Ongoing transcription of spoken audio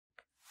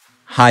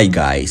Hi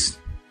guys,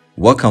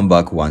 welcome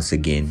back once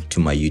again to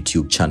my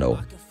YouTube channel.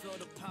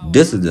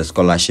 This is the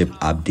scholarship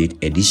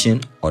update edition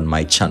on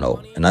my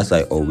channel, and as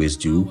I always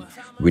do,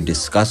 we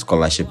discuss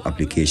scholarship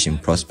application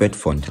prospect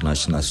for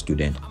international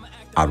students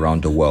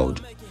around the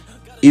world.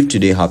 If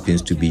today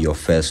happens to be your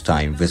first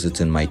time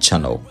visiting my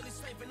channel,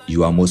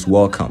 you are most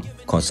welcome.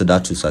 Consider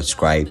to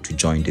subscribe to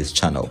join this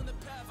channel.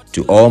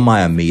 To all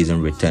my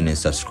amazing returning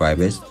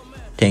subscribers,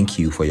 thank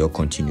you for your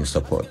continued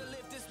support.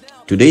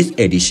 Today's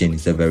edition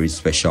is a very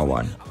special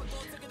one.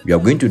 We are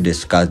going to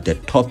discuss the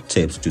top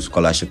tips to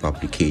scholarship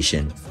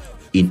application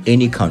in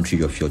any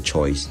country of your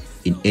choice,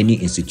 in any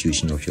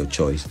institution of your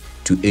choice,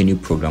 to any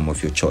program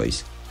of your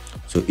choice.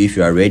 So if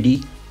you are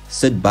ready,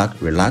 sit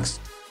back, relax,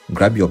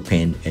 grab your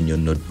pen and your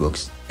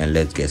notebooks, and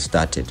let's get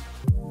started.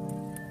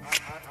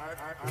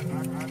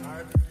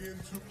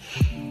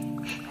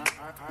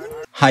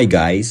 Hi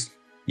guys,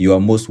 you are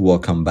most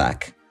welcome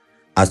back.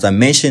 As I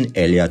mentioned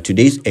earlier,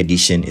 today's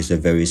edition is a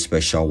very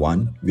special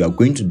one. We are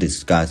going to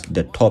discuss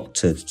the top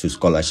tips to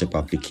scholarship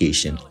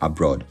application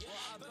abroad.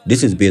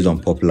 This is based on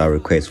popular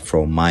requests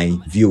from my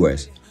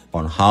viewers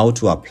on how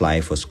to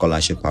apply for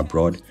scholarship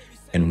abroad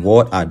and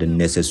what are the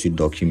necessary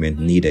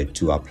documents needed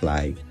to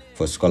apply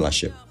for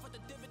scholarship.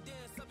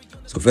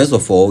 So first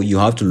of all, you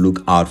have to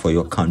look out for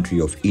your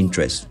country of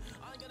interest.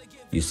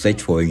 You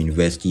search for a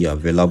university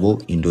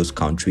available in those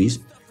countries,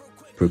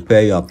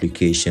 prepare your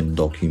application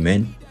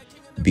document,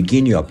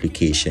 begin your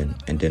application,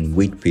 and then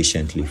wait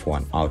patiently for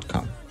an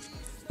outcome.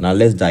 Now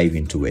let's dive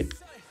into it.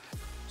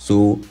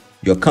 So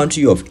your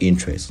country of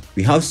interest,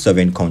 we have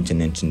 7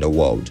 continents in the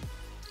world.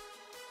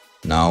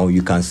 Now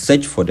you can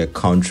search for the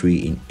country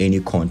in any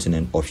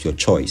continent of your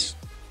choice.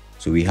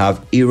 So we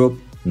have Europe,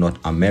 North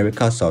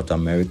America, South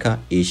America,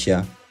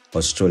 Asia,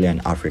 Australia,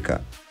 and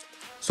Africa.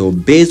 So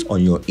based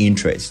on your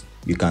interest,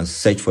 you can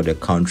search for the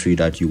country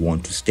that you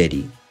want to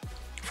study.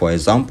 For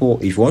example,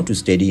 if you want to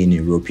study in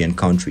European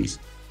countries,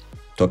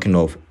 talking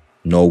of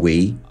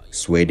Norway,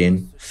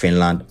 Sweden,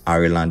 Finland,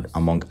 Ireland,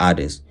 among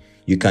others,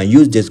 you can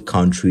use this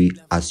country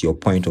as your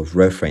point of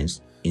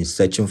reference in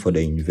searching for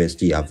the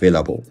university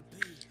available.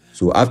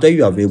 So after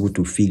you are able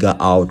to figure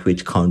out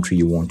which country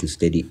you want to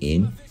study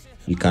in,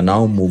 you can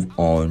now move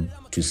on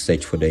to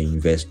search for the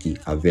university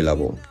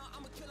available.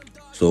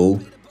 So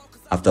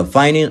after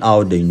finding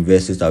out the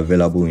universities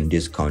available in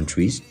these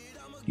countries,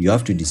 you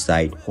have to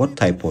decide what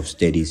type of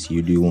studies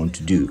you do want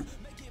to do.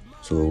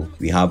 So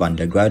we have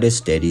undergraduate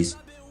studies,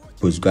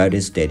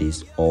 postgraduate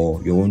studies,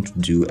 or you want to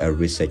do a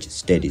research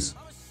studies.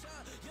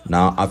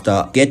 Now,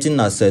 after getting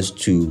access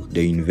to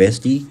the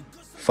university,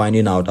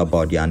 finding out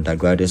about the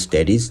undergraduate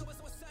studies,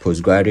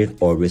 postgraduate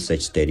or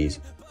research studies.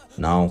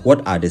 Now,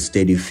 what are the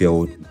study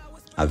fields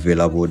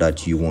available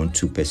that you want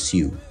to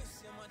pursue?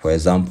 For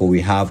example,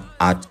 we have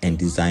art and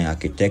design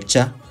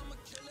architecture,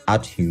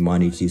 art,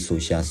 humanities,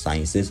 social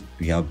sciences.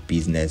 We have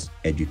business,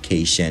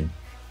 education,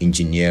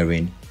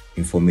 engineering,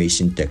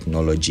 information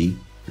technology,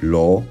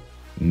 law,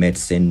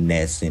 medicine,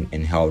 nursing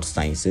and health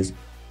sciences,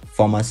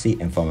 pharmacy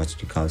and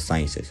pharmaceutical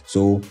sciences.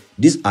 So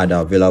these are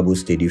the available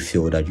study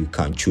fields that you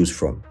can choose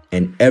from,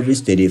 and every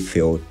study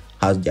field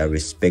has their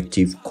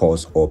respective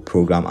course or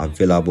program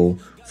available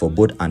for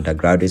both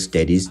undergraduate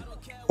studies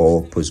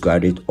or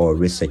postgraduate or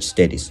research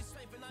studies.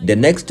 The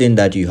next thing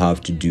that you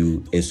have to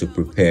do is to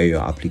prepare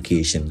your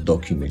application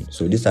document.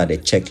 So these are the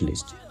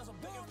checklist.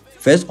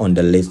 First on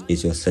the list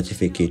is your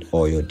certificate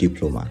or your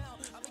diploma.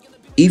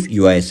 If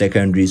you are a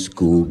secondary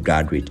school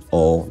graduate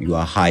or you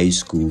are high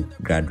school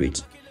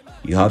graduate,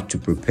 you have to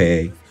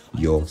prepare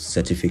your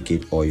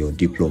certificate or your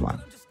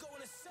diploma.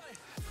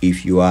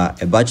 If you are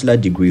a bachelor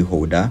degree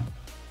holder,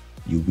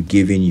 you'll be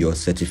given your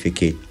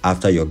certificate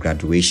after your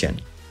graduation.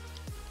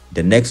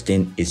 The next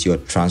thing is your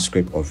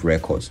transcript of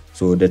records.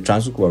 So the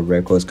transcript of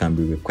records can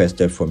be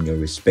requested from your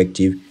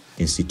respective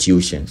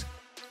institutions.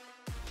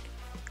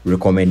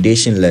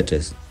 Recommendation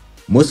letters.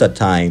 Most of the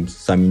time,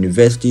 some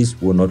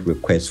universities will not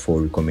request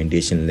for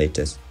recommendation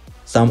letters.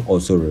 Some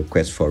also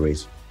request for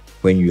it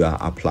when you are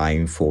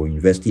applying for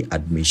university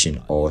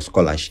admission or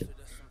scholarship.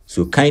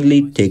 So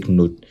kindly take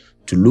note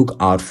to look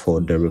out for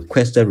the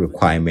requested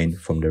requirement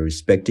from the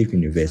respective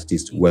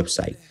university's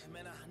website.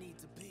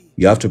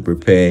 You have to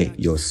prepare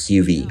your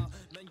CV.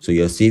 So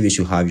your CV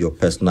should have your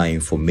personal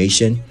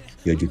information,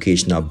 your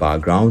educational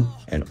background,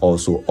 and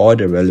also all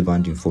the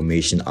relevant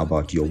information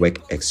about your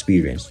work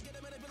experience.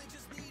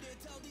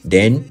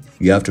 Then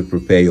you have to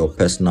prepare your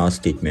personal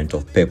statement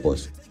of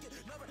purpose.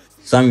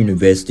 Some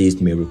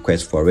universities may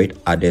request for it,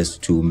 others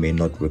too may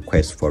not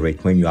request for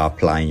it when you are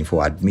applying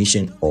for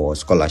admission or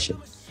scholarship.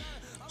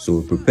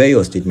 So prepare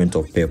your statement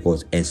of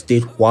purpose and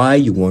state why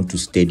you want to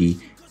study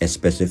a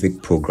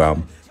specific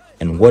program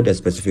and what a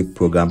specific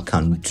program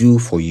can do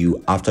for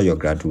you after your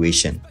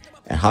graduation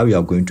and how you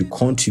are going to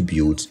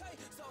contribute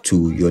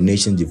to your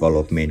nation's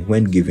development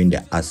when given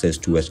the access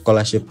to a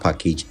scholarship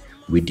package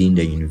within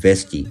the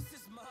university.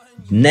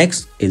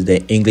 Next is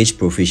the English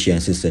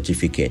proficiency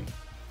certificate.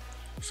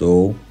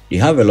 So you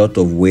have a lot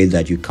of ways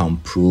that you can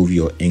prove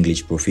your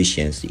English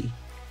proficiency.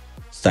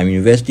 Some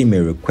university may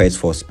request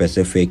for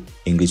specific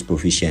English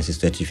proficiency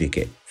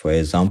certificate, for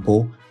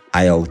example,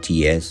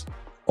 IELTS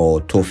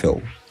or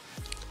TOEFL.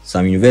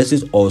 Some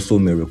universities also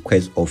may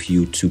request of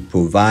you to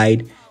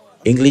provide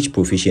English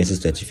proficiency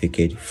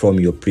certificate from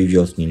your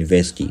previous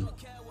university.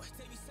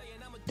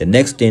 The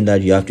next thing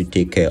that you have to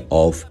take care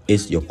of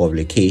is your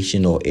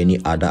publication or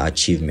any other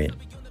achievement.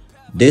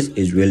 This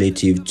is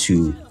relative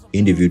to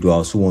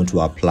individuals who want to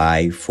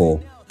apply for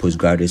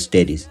postgraduate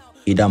studies,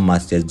 either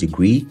master's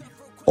degree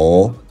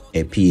or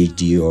a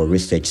PhD or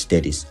research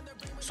studies.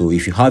 So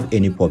if you have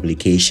any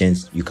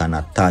publications, you can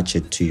attach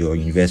it to your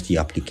university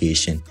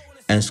application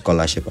and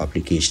scholarship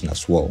application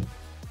as well.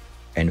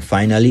 And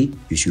finally,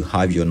 you should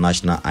have your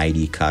national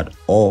ID card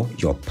or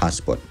your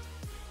passport.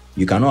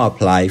 You cannot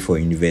apply for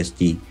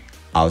university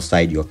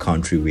outside your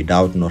country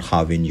without not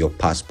having your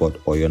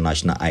passport or your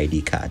national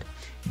ID card.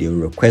 They will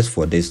request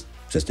for this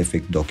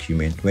specific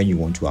document when you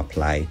want to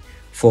apply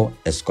for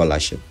a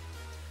scholarship.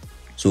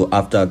 So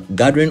after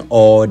gathering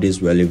all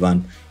this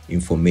relevant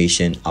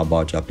information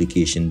about your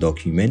application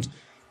document,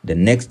 the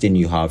next thing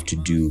you have to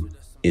do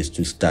is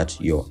to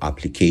start your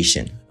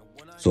application.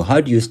 So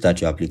how do you start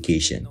your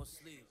application?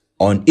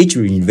 On each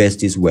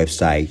university's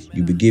website,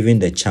 you'll be given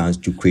the chance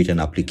to create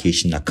an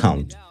application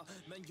account.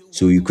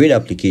 So you create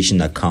an application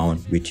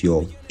account with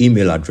your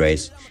email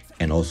address,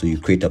 and also you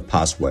create a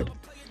password.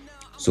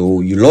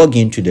 So you log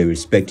into the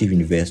respective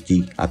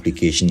university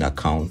application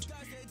account.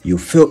 You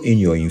fill in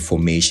your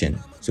information.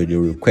 So they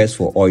request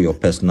for all your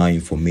personal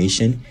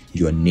information,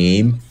 your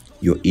name,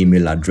 your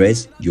email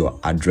address, your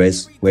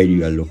address where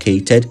you are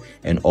located,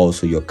 and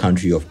also your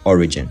country of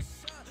origin.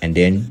 And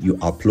then you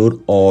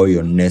upload all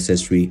your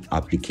necessary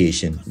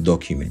application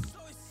documents.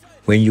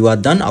 When you are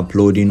done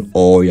uploading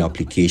all your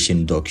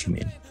application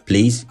documents,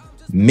 please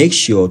make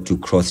sure to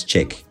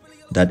cross-check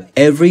that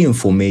every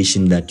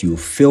information that you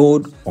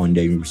filled on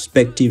the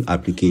respective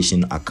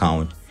application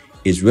account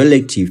is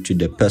relative to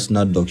the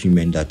personal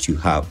document that you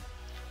have.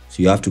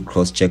 So you have to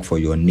cross-check for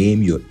your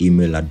name, your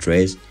email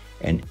address,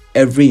 and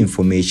every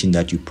information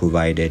that you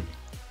provided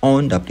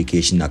on the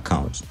application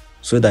account,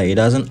 so that it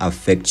doesn't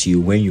affect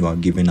you when you are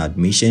given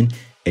admission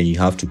and you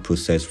have to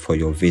process for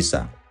your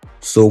visa.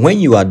 So when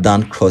you are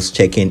done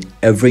cross-checking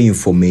every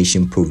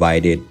information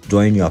provided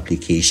during your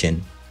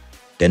application,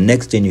 the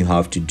next thing you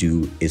have to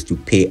do is to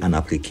pay an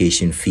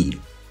application fee.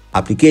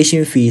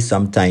 Application fees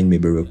sometimes may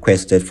be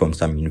requested from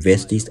some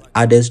universities,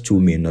 others too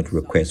may not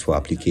request for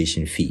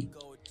application fee.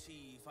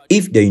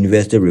 If the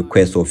university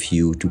requests of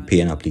you to pay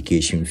an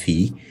application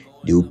fee,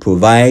 they will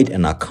provide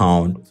an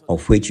account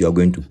of which you are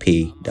going to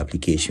pay the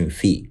application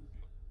fee.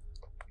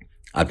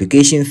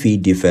 Application fee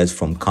differs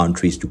from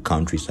countries to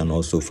countries and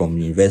also from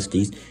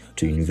universities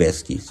to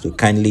universities. So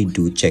kindly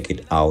do check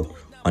it out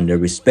on the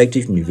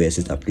respective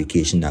university's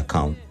application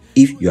account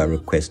if you are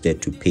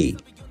requested to pay.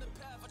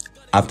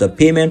 After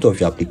payment of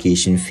your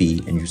application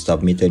fee and you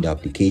submitted the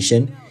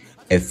application,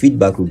 a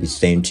feedback will be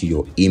sent to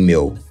your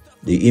email,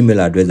 the email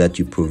address that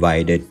you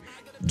provided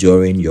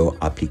during your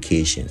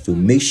application. So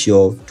make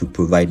sure to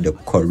provide the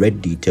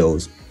correct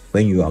details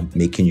when you are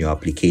making your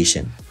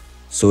application.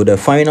 So the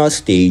final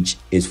stage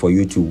is for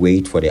you to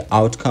wait for the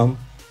outcome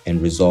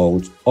and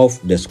result of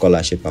the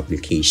scholarship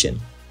application.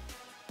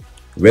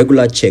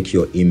 Regular check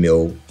your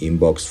email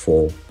inbox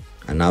for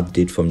an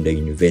update from the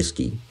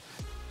university.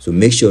 So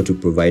make sure to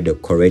provide the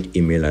correct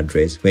email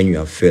address when you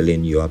are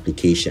filling your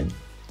application.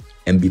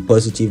 And be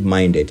positive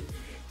minded.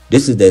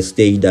 This is the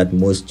stage that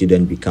most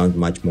students become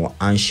much more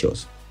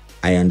anxious.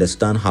 I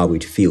understand how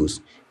it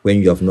feels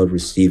when you have not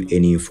received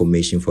any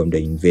information from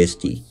the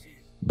university.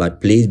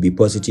 But please be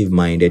positive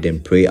minded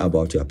and pray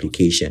about your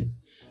application.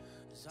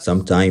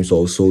 Sometimes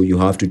also you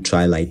have to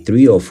try like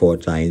 3 or 4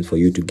 times for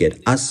you to get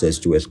access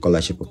to a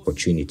scholarship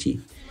opportunity.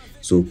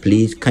 So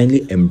please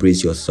kindly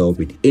embrace yourself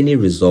with any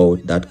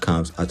result that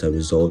comes as a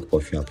result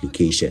of your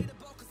application.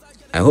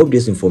 I hope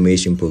this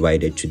information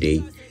provided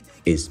today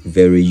is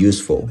very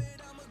useful.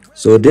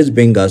 So this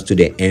brings us to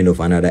the end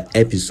of another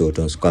episode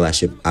on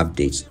scholarship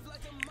updates.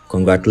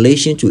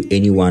 Congratulations to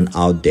anyone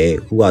out there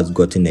who has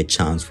gotten a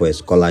chance for a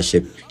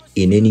scholarship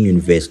in any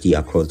university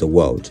across the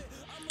world.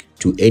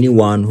 To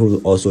anyone who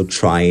is also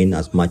trying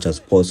as much as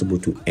possible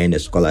to earn a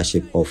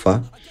scholarship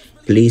offer,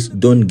 please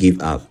don't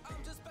give up.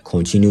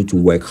 Continue to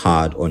work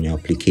hard on your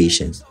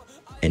applications,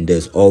 and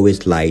there's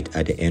always light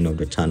at the end of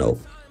the tunnel.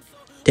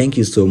 Thank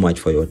you so much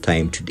for your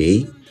time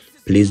today.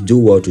 Please do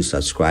well to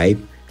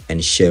subscribe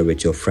and share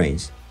with your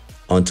friends.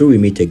 Until we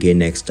meet again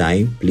next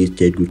time, please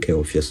take good care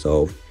of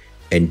yourself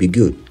and be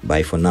good.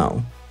 Bye for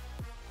now.